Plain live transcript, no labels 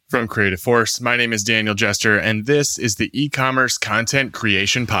From Creative Force, my name is Daniel Jester, and this is the e-commerce content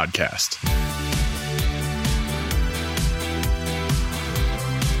creation podcast.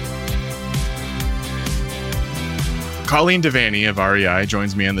 Colleen Devanie of REI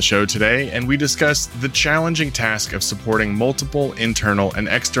joins me on the show today, and we discuss the challenging task of supporting multiple internal and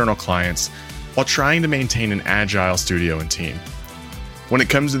external clients while trying to maintain an agile studio and team. When it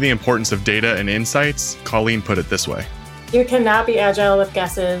comes to the importance of data and insights, Colleen put it this way. You cannot be agile with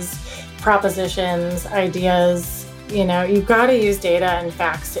guesses, propositions, ideas. You've got to use data and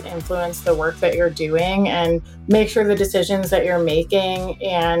facts to influence the work that you're doing and make sure the decisions that you're making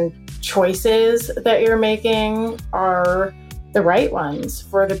and choices that you're making are the right ones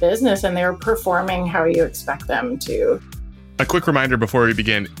for the business and they're performing how you expect them to. A quick reminder before we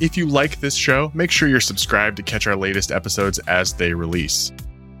begin, if you like this show, make sure you're subscribed to catch our latest episodes as they release.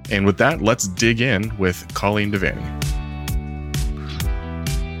 And with that, let's dig in with Colleen Devanie.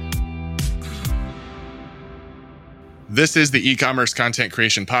 This is the e-commerce content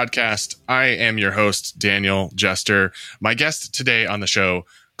creation podcast. I am your host, Daniel Jester. My guest today on the show,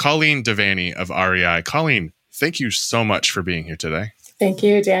 Colleen Devanie of REI. Colleen, thank you so much for being here today. Thank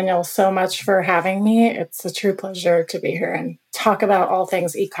you, Daniel, so much for having me. It's a true pleasure to be here and talk about all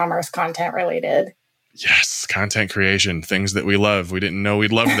things e-commerce content related. Yes, content creation, things that we love. We didn't know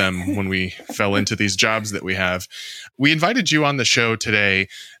we'd love them when we fell into these jobs that we have. We invited you on the show today.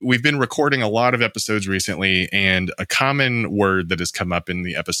 We've been recording a lot of episodes recently, and a common word that has come up in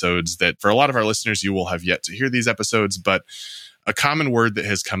the episodes that for a lot of our listeners, you will have yet to hear these episodes, but a common word that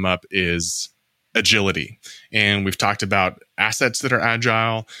has come up is agility. And we've talked about assets that are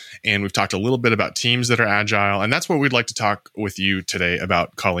agile, and we've talked a little bit about teams that are agile. And that's what we'd like to talk with you today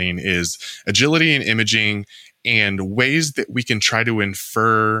about, Colleen, is agility and imaging and ways that we can try to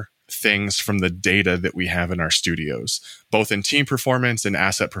infer things from the data that we have in our studios, both in team performance and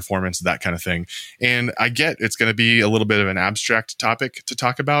asset performance, that kind of thing. And I get it's going to be a little bit of an abstract topic to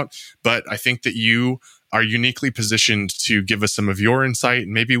talk about, but I think that you are uniquely positioned to give us some of your insight,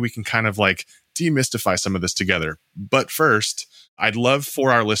 and maybe we can kind of like demystify some of this together. But first, I'd love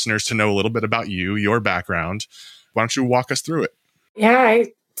for our listeners to know a little bit about you, your background. Why don't you walk us through it? Yeah,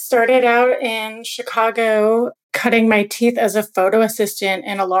 I started out in Chicago cutting my teeth as a photo assistant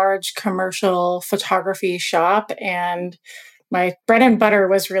in a large commercial photography shop. And my bread and butter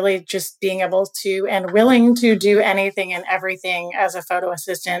was really just being able to and willing to do anything and everything as a photo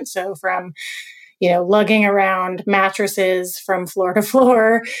assistant. So from lugging around mattresses from floor to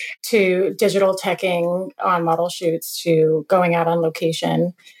floor to digital teching on model shoots to going out on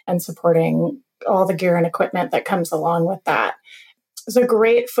location and supporting all the gear and equipment that comes along with that. It's a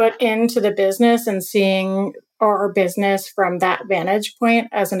great foot into the business, and seeing our business from that vantage point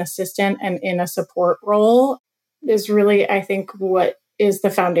as an assistant and in a support role is really, I think, what is the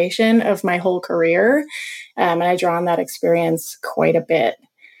foundation of my whole career. And I draw on that experience quite a bit.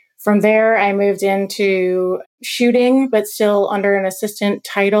 From there, I moved into shooting, but still under an assistant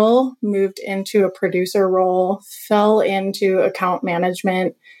title, moved into a producer role, fell into account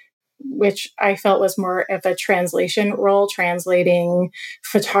management, which I felt was more of a translation role, translating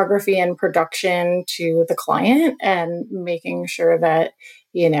photography and production to the client and making sure that,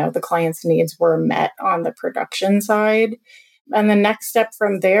 the client's needs were met on the production side. And the next step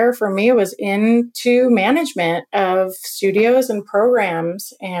from there for me was into management of studios and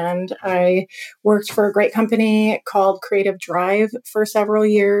programs. And I worked for a great company called Creative Drive for several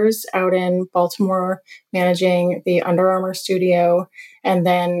years out in Baltimore, managing the Under Armour studio. And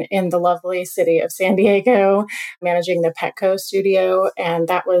then in the lovely city of San Diego, managing the Petco studio. And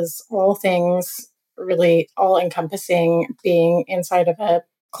that was all things really all encompassing being inside of a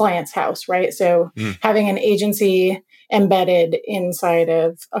client's house, right? So having an agency embedded inside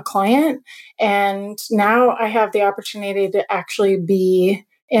of a client. And now I have the opportunity to actually be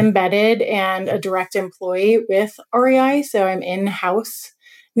embedded and a direct employee with REI. So I'm in-house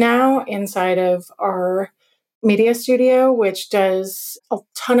now inside of our media studio, which does a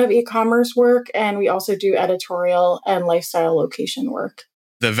ton of e-commerce work. And we also do editorial and lifestyle location work.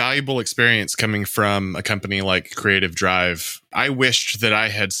 The valuable experience coming from a company like Creative Drive, I wished that I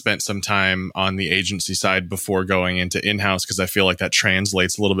had spent some time on the agency side before going into in-house, because I feel like that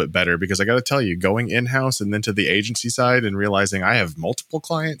translates a little bit better. Because I got to tell you, going in-house and then to the agency side and realizing I have multiple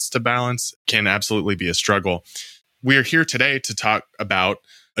clients to balance can absolutely be a struggle. We are here today to talk about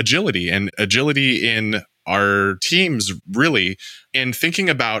agility and agility in our teams, really, in thinking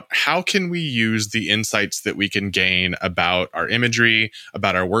about how can we use the insights that we can gain about our imagery,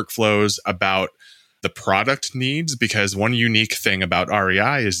 about our workflows, about the product needs. Because one unique thing about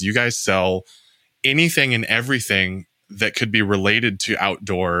REI is you guys sell anything and everything that could be related to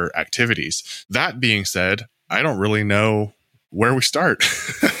outdoor activities. That being said, I don't really know where we start.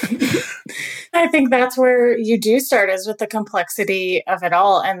 I think that's where you do start, is with the complexity of it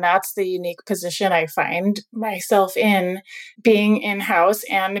all. And that's the unique position I find myself in, being in-house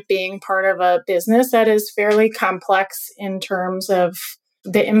and being part of a business that is fairly complex in terms of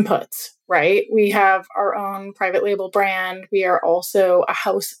the inputs, right? We have our own private label brand. We are also a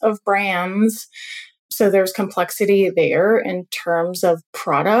house of brands. So there's complexity there in terms of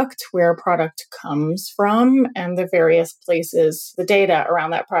product, where product comes from, and the various places the data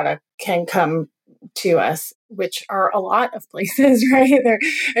around that product can come to us, which are a lot of places, right?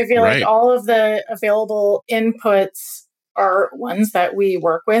 I feel like all of the available inputs are ones that we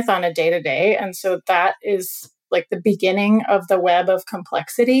work with on a day-to-day. And so that is like the beginning of the web of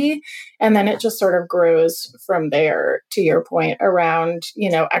complexity. And then it just sort of grows from there, to your point around,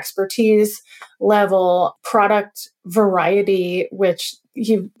 expertise level, product variety, which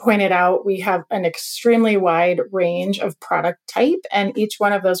you pointed out, we have an extremely wide range of product type, and each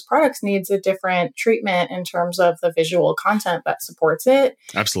one of those products needs a different treatment in terms of the visual content that supports it.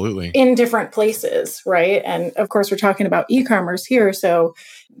 Absolutely. In different places, right? And of course, we're talking about e-commerce here. So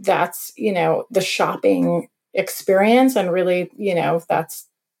that's, the shopping experience, and really, that's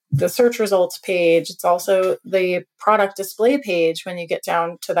the search results page. It's also the product display page when you get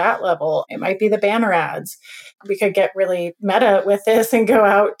down to that level. It might be the banner ads. We could get really meta with this and go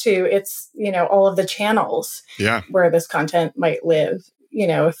out to all of the channels where this content might live.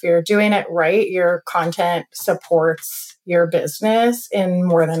 If you're doing it right, your content supports your business in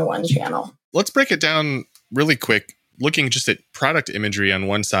more than one channel. Let's break it down really quick, looking just at product imagery on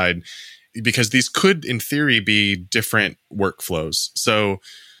one side, because these could, in theory, be different workflows. So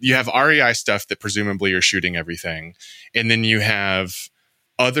you have REI stuff that presumably you're shooting everything. And then you have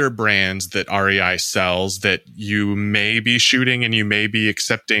other brands that REI sells that you may be shooting, and you may be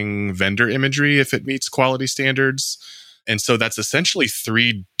accepting vendor imagery if it meets quality standards. And so that's essentially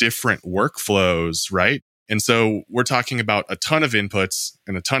 3 different workflows, right? And so we're talking about a ton of inputs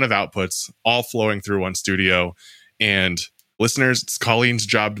and a ton of outputs all flowing through one studio. And listeners, it's Colleen's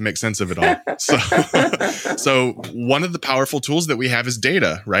job to make sense of it all. So one of the powerful tools that we have is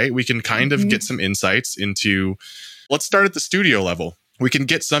data, right? We can kind of get some insights into, let's start at the studio level. We can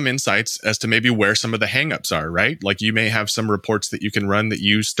get some insights as to maybe where some of the hangups are, right? Like you may have some reports that you can run that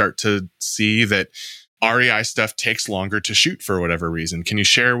you start to see that REI stuff takes longer to shoot for whatever reason. Can you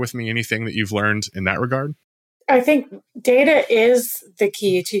share with me anything that you've learned in that regard? I think data is the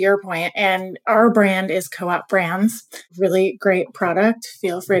key, to your point, and our brand is Co-op Brands. Really great product.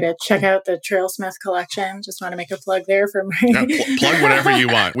 Feel free to check out the Trailsmith collection. Just want to make a plug there for my... Plug whatever you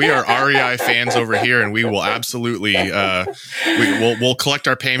want. We are REI fans over here, and we will absolutely we'll collect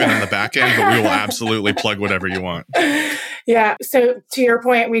our payment on the back end, but we will absolutely plug whatever you want. Yeah. So to your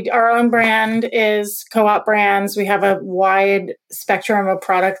point, our own brand is Co-op Brands. We have a wide spectrum of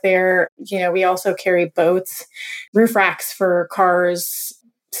product there. We also carry boats, roof racks for cars,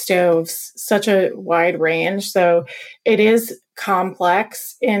 stoves, such a wide range. So it is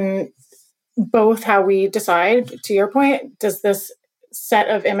complex in both how we decide, to your point, does this set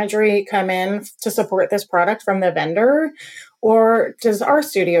of imagery come in to support this product from the vendor, or does our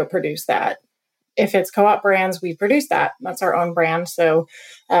studio produce that? If it's Co-op Brands, we produce that. That's our own brand. So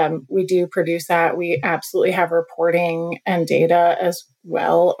we do produce that. We absolutely have reporting and data as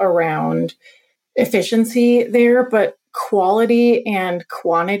well around efficiency there, but quality and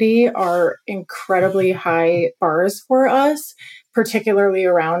quantity are incredibly high bars for us, particularly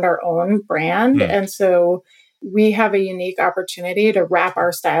around our own brand. And so we have a unique opportunity to wrap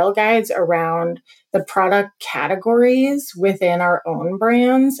our style guides around the product categories within our own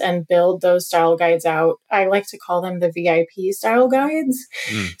brands and build those style guides out. I like to call them the VIP style guides.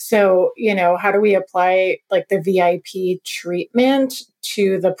 So, how do we apply like the VIP treatment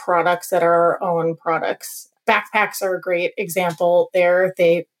to the products that are our own products? Backpacks are a great example there.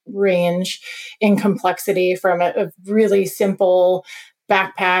 They range in complexity from a really simple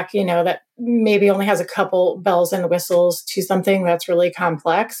backpack, that maybe only has a couple bells and whistles, to something that's really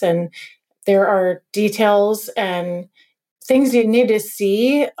complex. And there are details and things you need to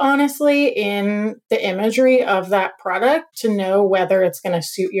see, honestly, in the imagery of that product to know whether it's going to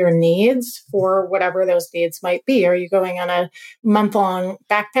suit your needs for whatever those needs might be. Are you going on a month-long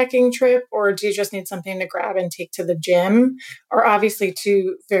backpacking trip, or do you just need something to grab and take to the gym? Or obviously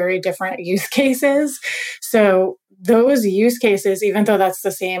 2 very different use cases. So those use cases, even though that's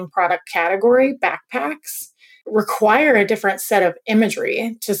the same product category, backpacks, require a different set of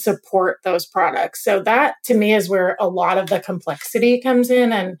imagery to support those products. So that to me is where a lot of the complexity comes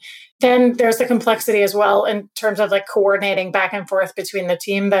in. And then there's the complexity as well in terms of like coordinating back and forth between the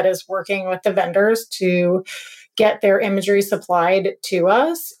team that is working with the vendors to get their imagery supplied to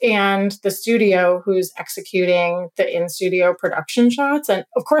us and the studio who's executing the in-studio production shots. And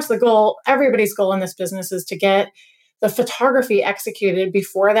of course, the goal, everybody's goal in this business is to get the photography executed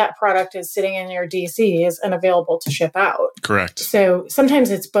before that product is sitting in your DCs and available to ship out. Correct. So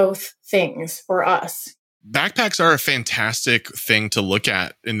sometimes it's both things for us. Backpacks are a fantastic thing to look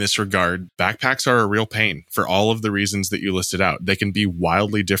at in this regard. Backpacks are a real pain for all of the reasons that you listed out. They can be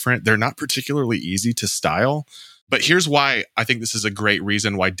wildly different. They're not particularly easy to style. But here's why I think this is a great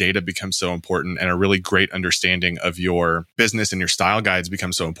reason why data becomes so important and a really great understanding of your business and your style guides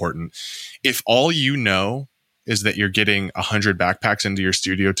becomes so important. If all you know is that you're getting 100 backpacks into your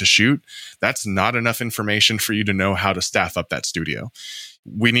studio to shoot, that's not enough information for you to know how to staff up that studio.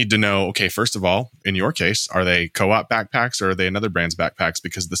 We need to know, okay, first of all, in your case, are they co-op backpacks or are they another brand's backpacks?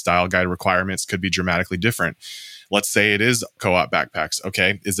 Because the style guide requirements could be dramatically different. Let's say it is co-op backpacks.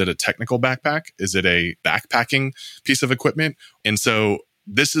 Okay, is it a technical backpack? Is it a backpacking piece of equipment? And so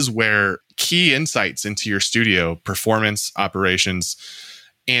this is where key insights into your studio, performance, operations,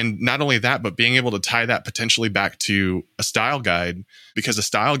 and not only that, but being able to tie that potentially back to a style guide, because a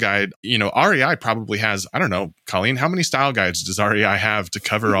style guide, REI probably has, I don't know, Colleen, how many style guides does REI have to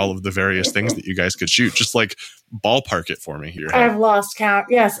cover all of the various things that you guys could shoot? Just like ballpark it for me here. I've lost count.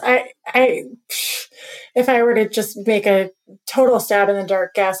 Yes. I if I were to just make a total stab in the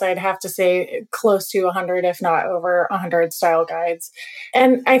dark guess, I'd have to say close to 100, if not over 100 style guides.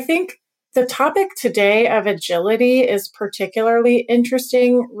 And I think the topic today of agility is particularly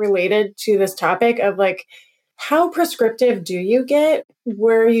interesting related to this topic of like, how prescriptive do you get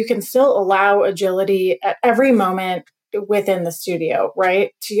where you can still allow agility at every moment within the studio,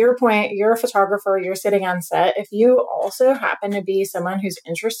 right? To your point, you're a photographer, you're sitting on set. If you also happen to be someone who's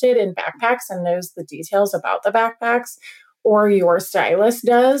interested in backpacks and knows the details about the backpacks, or your stylist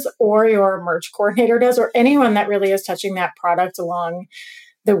does, or your merch coordinator does, or anyone that really is touching that product along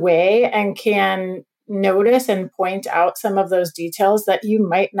the way and can notice and point out some of those details that you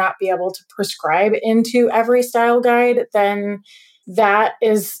might not be able to prescribe into every style guide, then that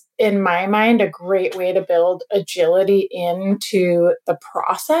is, in my mind, a great way to build agility into the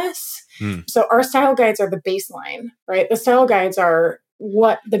process. So our style guides are the baseline, right? The style guides are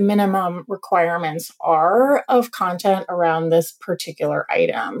what the minimum requirements are of content around this particular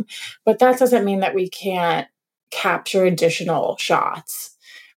item. But that doesn't mean that we can't capture additional shots.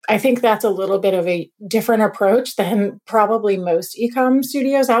 I think that's a little bit of a different approach than probably most e-com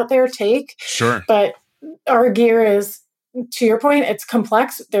studios out there take. Sure. But our gear is, to your point, it's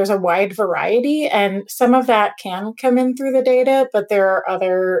complex. There's a wide variety, and some of that can come in through the data, but there are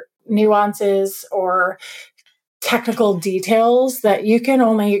other nuances or technical details that you can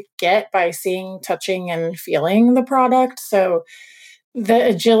only get by seeing, touching, and feeling the product. So the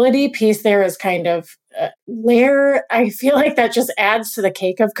agility piece there is kind of a layer. I feel like that just adds to the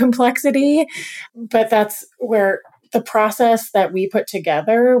cake of complexity, but that's where the process that we put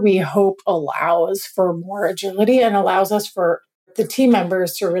together, we hope allows for more agility and allows us for the team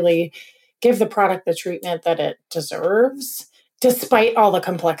members to really give the product the treatment that it deserves, despite all the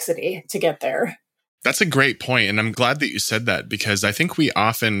complexity to get there. That's a great point. And I'm glad that you said that, because I think we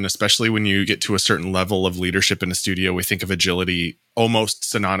often, especially when you get to a certain level of leadership in a studio, we think of agility almost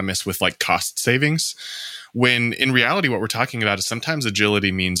synonymous with like cost savings. When in reality, what we're talking about is sometimes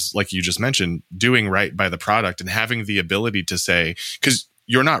agility means, like you just mentioned, doing right by the product and having the ability to say, because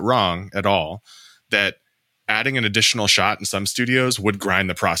you're not wrong at all, that adding an additional shot in some studios would grind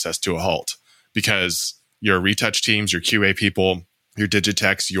the process to a halt, because your retouch teams, your QA people, your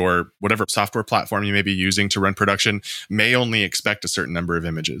Digitex, your whatever software platform you may be using to run production may only expect a certain number of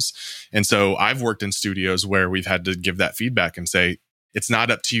images. And so I've worked in studios where we've had to give that feedback and say, it's not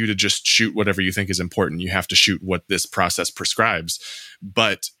up to you to just shoot whatever you think is important. You have to shoot what this process prescribes.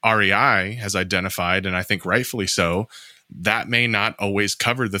 But REI has identified, and I think rightfully so, that may not always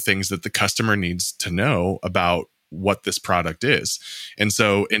cover the things that the customer needs to know about what this product is. And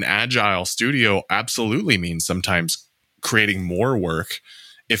so an agile studio absolutely means sometimes creating more work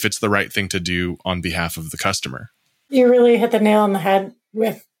if it's the right thing to do on behalf of the customer. You really hit the nail on the head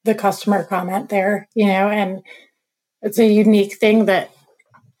with the customer comment there, and it's a unique thing that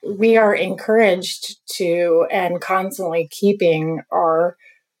we are encouraged to and constantly keeping our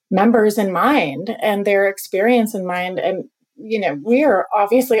members in mind and their experience in mind. And we are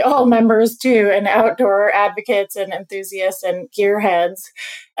obviously all members too, and outdoor advocates and enthusiasts and gearheads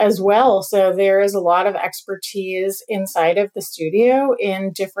as well. So there is a lot of expertise inside of the studio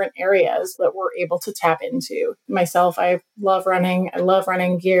in different areas that we're able to tap into. Myself, I love running. I love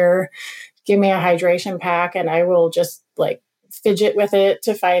running gear. Give me a hydration pack and I will just fidget with it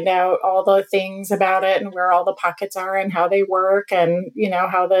to find out all the things about it and where all the pockets are and how they work and,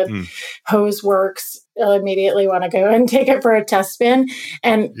 how the hose works. I'll immediately want to go and take it for a test spin.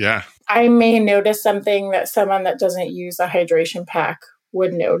 And I may notice something that someone that doesn't use a hydration pack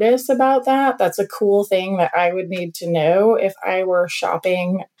would notice about that. That's a cool thing that I would need to know if I were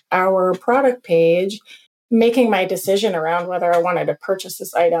shopping our product page, making my decision around whether I wanted to purchase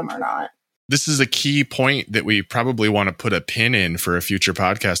this item or not. This is a key point that we probably want to put a pin in for a future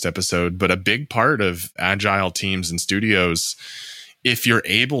podcast episode, but a big part of agile teams and studios, if you're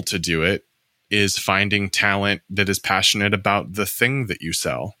able to do it, is finding talent that is passionate about the thing that you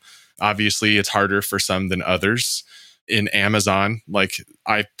sell. Obviously, it's harder for some than others. In Amazon,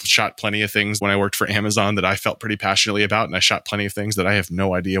 I shot plenty of things when I worked for Amazon that I felt pretty passionately about, and I shot plenty of things that I have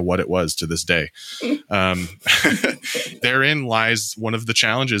no idea what it was to this day. Therein lies one of the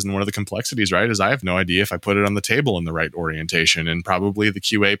challenges and one of the complexities, right? Is I have no idea if I put it on the table in the right orientation, and probably the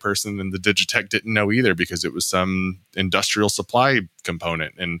QA person and the Digitech didn't know either because it was some industrial supply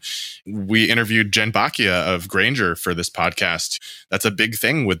component. And we interviewed Jen Bacchia of Grainger for this podcast. That's a big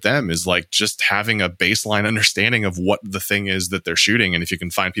thing with them, is just having a baseline understanding of what the thing is that they're shooting. And if you can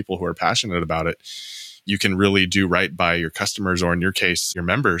find people who are passionate about it, you can really do right by your customers, or in your case, your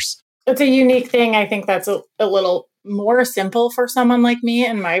members. It's a unique thing. I think that's a little more simple for someone like me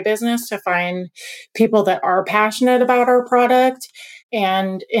in my business to find people that are passionate about our product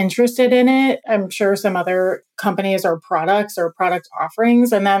and interested in it. I'm sure some other companies or products or product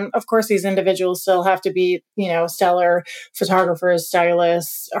offerings. And then, of course, these individuals still have to be, stellar photographers,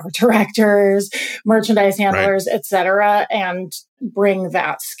 stylists, art directors, merchandise handlers, et cetera, and bring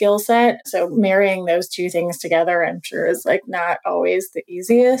that skill set. So marrying those two things together, I'm sure, is not always the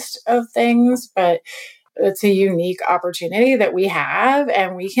easiest of things, but it's a unique opportunity that we have,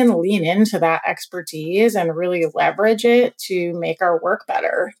 and we can lean into that expertise and really leverage it to make our work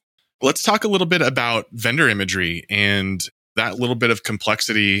better. Let's talk a little bit about vendor imagery and that little bit of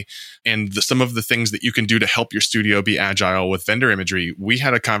complexity and some of the things that you can do to help your studio be agile with vendor imagery. We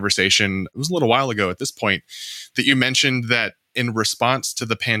had a conversation, it was a little while ago at this point, that you mentioned that in response to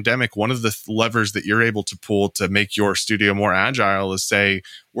the pandemic, one of the levers that you're able to pull to make your studio more agile is say,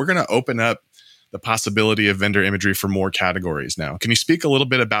 we're going to open up the possibility of vendor imagery for more categories now. Can you speak a little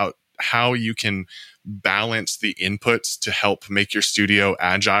bit about how you can balance the inputs to help make your studio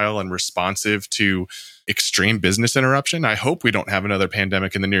agile and responsive to extreme business interruption? I hope we don't have another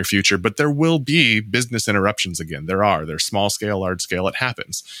pandemic in the near future, but there will be business interruptions again. They're small scale, large scale. It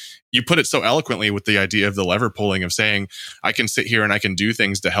happens. You put it so eloquently with the idea of the lever pulling of saying, I can sit here and I can do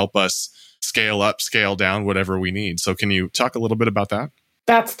things to help us scale up, scale down, whatever we need. So can you talk a little bit about that?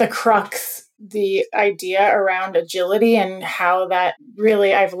 That's the crux, the idea around agility, and how that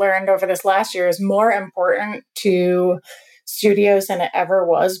really, I've learned over this last year, is more important to studios than it ever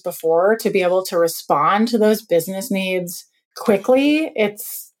was before, to be able to respond to those business needs quickly.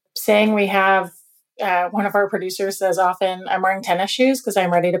 It's saying we have, one of our producers says often, I'm wearing tennis shoes because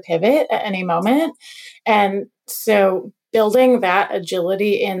I'm ready to pivot at any moment. And so building that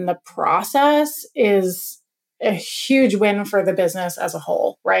agility in the process is a huge win for the business as a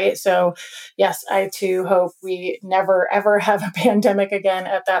whole, right? So yes, I too hope we never, ever have a pandemic again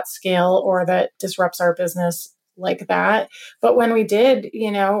at that scale or that disrupts our business like that. But when we did,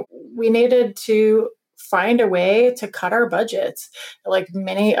 we needed to find a way to cut our budgets like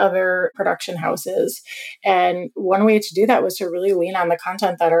many other production houses. And one way to do that was to really lean on the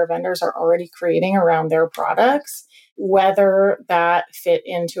content that our vendors are already creating around their products, whether that fit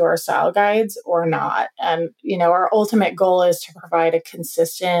into our style guides or not. And, our ultimate goal is to provide a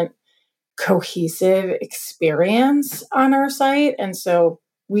consistent, cohesive experience on our site. And so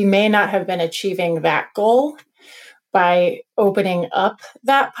we may not have been achieving that goal by opening up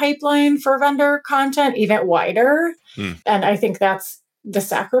that pipeline for vendor content even wider. And I think that's the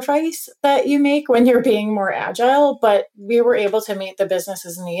sacrifice that you make when you're being more agile. But we were able to meet the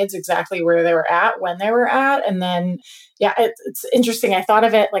business's needs exactly where they were at, when they were at. And then, it's interesting. I thought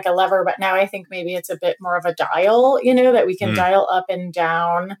of it like a lever, but now I think maybe it's a bit more of a dial, that we can dial up and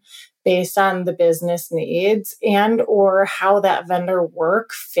down based on the business needs and or how that vendor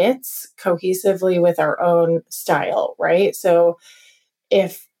work fits cohesively with our own style, right? So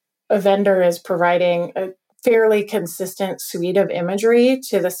if a vendor is providing a fairly consistent suite of imagery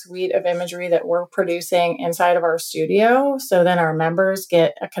to the suite of imagery that we're producing inside of our studio. So then our members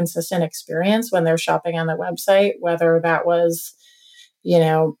get a consistent experience when they're shopping on the website, whether that was,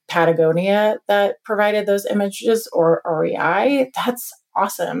 Patagonia that provided those images or REI. That's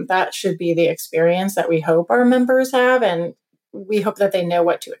awesome. That should be the experience that we hope our members have. And we hope that they know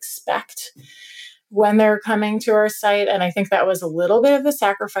what to expect when they're coming to our site. And I think that was a little bit of the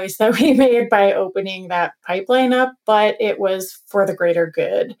sacrifice that we made by opening that pipeline up, but it was for the greater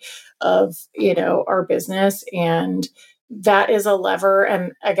good of, our business. And that is a lever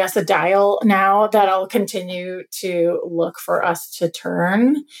and I guess a dial now that I'll continue to look for us to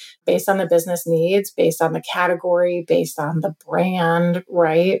turn based on the business needs, based on the category, based on the brand,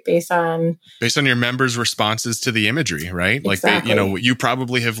 right? Based on your members' responses to the imagery, right? Exactly. Like, you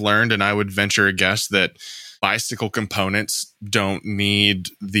probably have learned, and I would venture a guess that bicycle components don't need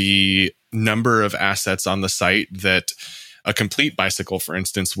the number of assets on the site that a complete bicycle, for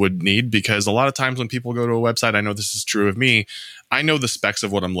instance, would need, because a lot of times when people go to a website, I know this is true of me, I know the specs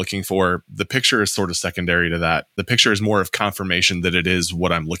of what I'm looking for. The picture is sort of secondary to that. The picture is more of confirmation that it is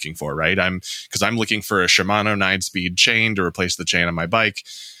what I'm looking for, right? Because I'm looking for a Shimano 9-speed chain to replace the chain on my bike.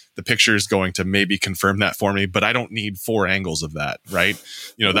 The picture is going to maybe confirm that for me, but I don't need 4 angles of that, right?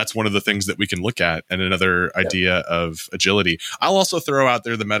 That's one of the things that we can look at, and another idea of agility. I'll also throw out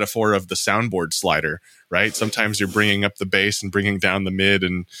there the metaphor of the soundboard slider, right? Sometimes you're bringing up the bass and bringing down the mid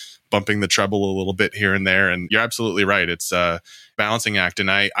and bumping the treble a little bit here and there. And you're absolutely right. It's a balancing act.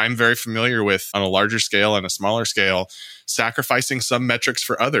 And I'm very familiar with, on a larger scale and a smaller scale, sacrificing some metrics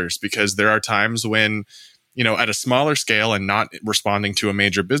for others, because there are times when, at a smaller scale and not responding to a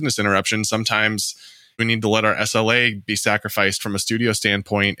major business interruption, sometimes we need to let our SLA be sacrificed from a studio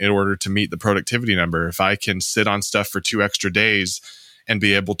standpoint in order to meet the productivity number. If I can sit on stuff for 2 extra days and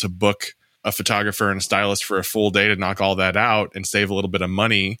be able to book a photographer and a stylist for a full day to knock all that out and save a little bit of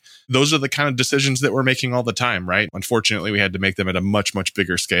money, those are the kind of decisions that we're making all the time, right? Unfortunately, we had to make them at a much, much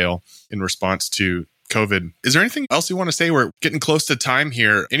bigger scale in response to COVID. Is there anything else you want to say? We're getting close to time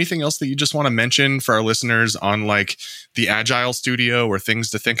here. Anything else that you just want to mention for our listeners on like the Agile studio, or things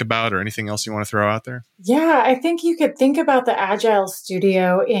to think about, or anything else you want to throw out there? Yeah, I think you could think about the Agile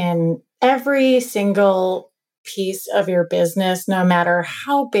studio in every single piece of your business, no matter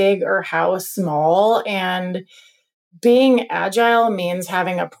how big or how small. And being agile means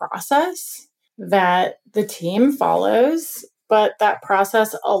having a process that the team follows, but that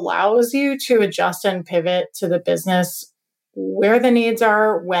process allows you to adjust and pivot to the business where the needs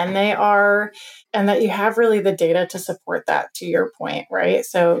are, when they are, and that you have really the data to support that, to your point, right?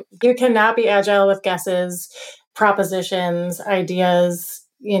 So you cannot be agile with guesses, propositions, ideas.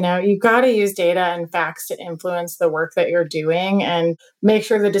 You've got to use data and facts to influence the work that you're doing and make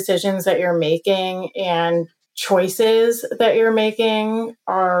sure the decisions that you're making and choices that you're making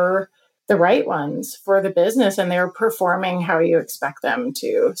are the right ones for the business and they're performing how you expect them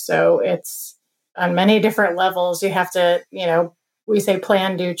to. So it's on many different levels. You have to, we say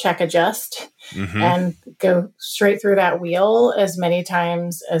plan, do, check, adjust, and go straight through that wheel as many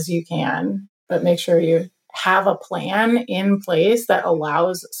times as you can, but make sure you have a plan in place that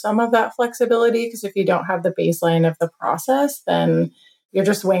allows some of that flexibility. Because if you don't have the baseline of the process, then you're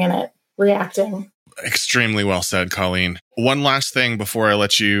just winging it, reacting. Extremely well said, Colleen. One last thing before I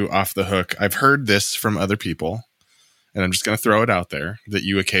let you off the hook. I've heard this from other people, and I'm just going to throw it out there, that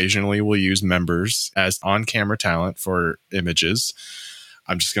you occasionally will use members as on-camera talent for images.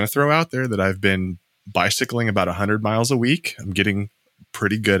 I'm just going to throw out there that I've been bicycling about 100 miles a week. I'm getting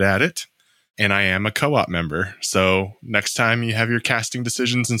pretty good at it, and I am a co-op member. So next time you have your casting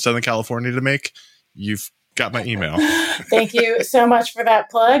decisions in Southern California to make, you've got my email. Thank you so much for that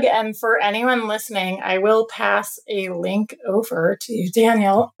plug. And for anyone listening, I will pass a link over to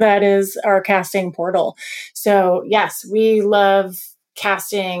Daniel. That is our casting portal. So yes, we love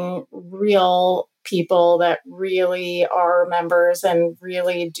casting real people that really are members and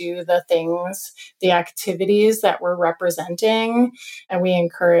really do the things, the activities that we're representing. And we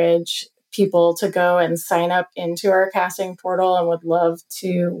encourage people to go and sign up into our casting portal and would love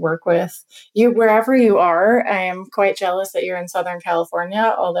to work with you wherever you are. I am quite jealous that you're in Southern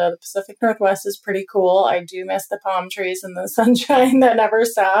California, although the Pacific Northwest is pretty cool. I do miss the palm trees and the sunshine that never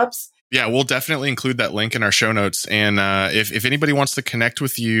stops. Yeah, we'll definitely include that link in our show notes. And if anybody wants to connect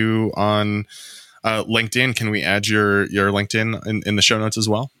with you on LinkedIn, can we add your LinkedIn in the show notes as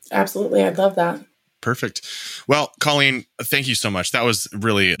well? Absolutely. I'd love that. Perfect. Well, Colleen, thank you so much. That was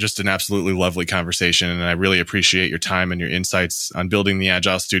really just an absolutely lovely conversation. And I really appreciate your time and your insights on building the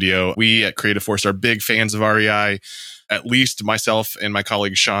Agile Studio. We at Creative Force are big fans of REI. At least myself and my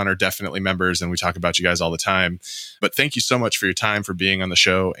colleague Sean are definitely members, and we talk about you guys all the time. But thank you so much for your time, for being on the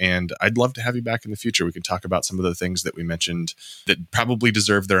show. And I'd love to have you back in the future. We can talk about some of the things that we mentioned that probably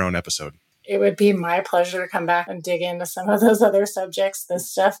deserve their own episode. It would be my pleasure to come back and dig into some of those other subjects. This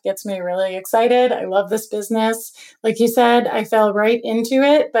stuff gets me really excited. I love this business. Like you said, I fell right into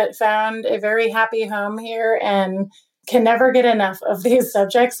it, but found a very happy home here and can never get enough of these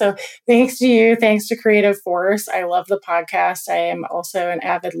subjects. So thanks to you. Thanks to Creative Force. I love the podcast. I am also an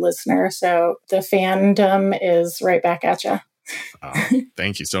avid listener. So the fandom is right back at you.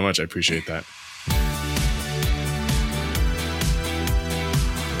 Thank you so much. I appreciate that.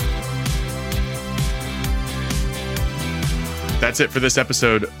 That's it for this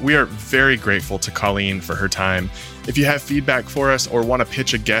episode. We are very grateful to Colleen for her time. If you have feedback for us or want to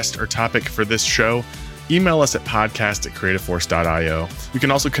pitch a guest or topic for this show, email us at podcast@creativeforce.io. You can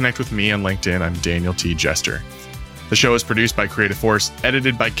also connect with me on LinkedIn. I'm Daniel T. Jester. The show is produced by Creative Force,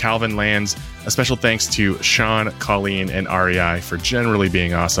 edited by Calvin Lands. A special thanks to Sean, Colleen, and REI for generally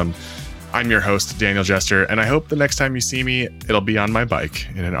being awesome. I'm your host, Daniel Jester, and I hope the next time you see me, it'll be on my bike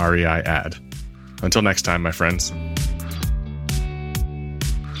in an REI ad. Until next time, my friends.